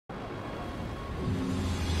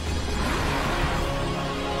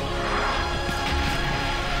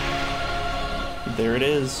There it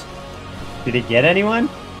is. Did it get anyone?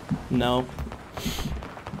 No.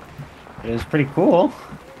 It was pretty cool.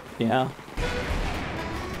 Yeah.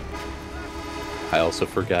 I also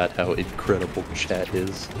forgot how incredible chat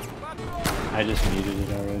is. I just muted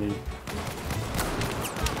it already.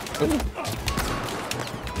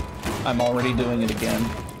 I'm already doing it again.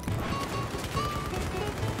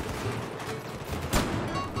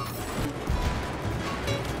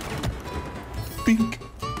 Bink.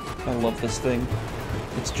 I love this thing.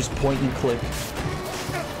 It's just point and click.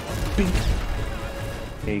 Bink.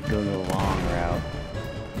 They go the long route.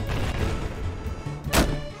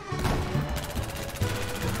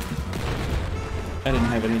 I didn't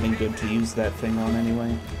have anything good to use that thing on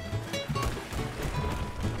anyway.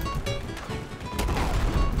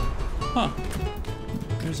 Huh.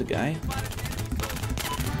 There's a guy.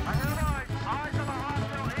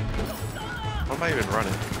 Why am I even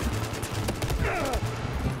running?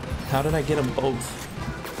 How did I get them both?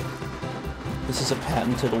 This is a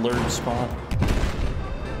patented alert spot.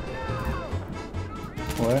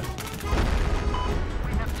 What?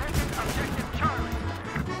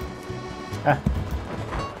 Ah.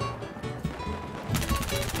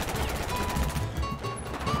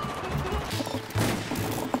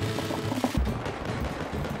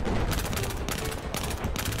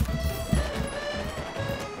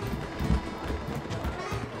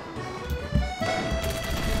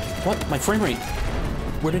 What? My frame rate!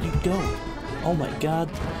 Where did he go? Oh my god.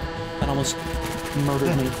 That almost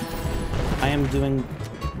murdered me. I am doing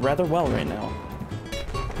rather well right now.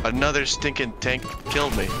 Another stinking tank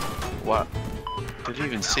killed me. What? Did he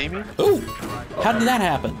even see me? Ooh! How did that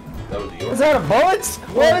happen? Was that a bullet?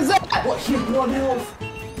 What is that? What? He had 1 health.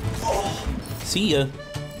 Oh. See ya.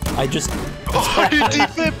 I just... Oh, you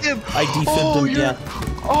defibbed him! I defibbed him, yeah.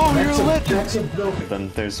 Oh, you're a legend! That's a building.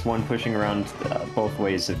 Then there's one pushing around both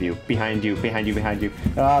ways of you. Behind you, behind you, behind you.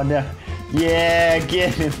 Oh no. Yeah,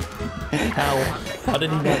 get him. How? How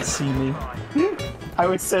did he not see me? I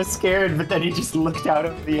was so scared, but then he just looked out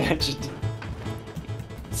over the edge.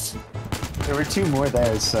 There were 2 more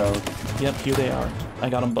there, so... Yep, here they are. I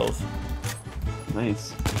got them both.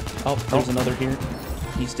 Nice. Oh, there's another here.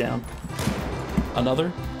 He's down.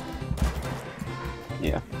 Another?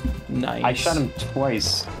 Yeah. Nice. I shot him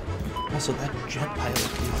twice. Also, that jet pilot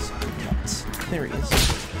is nuts. There he is.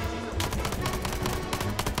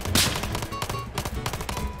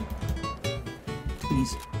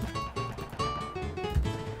 Please.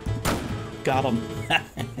 Got him.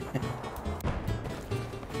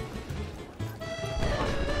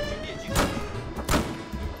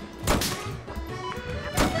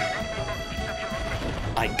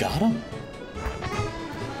 I got him.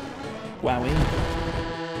 Wowee.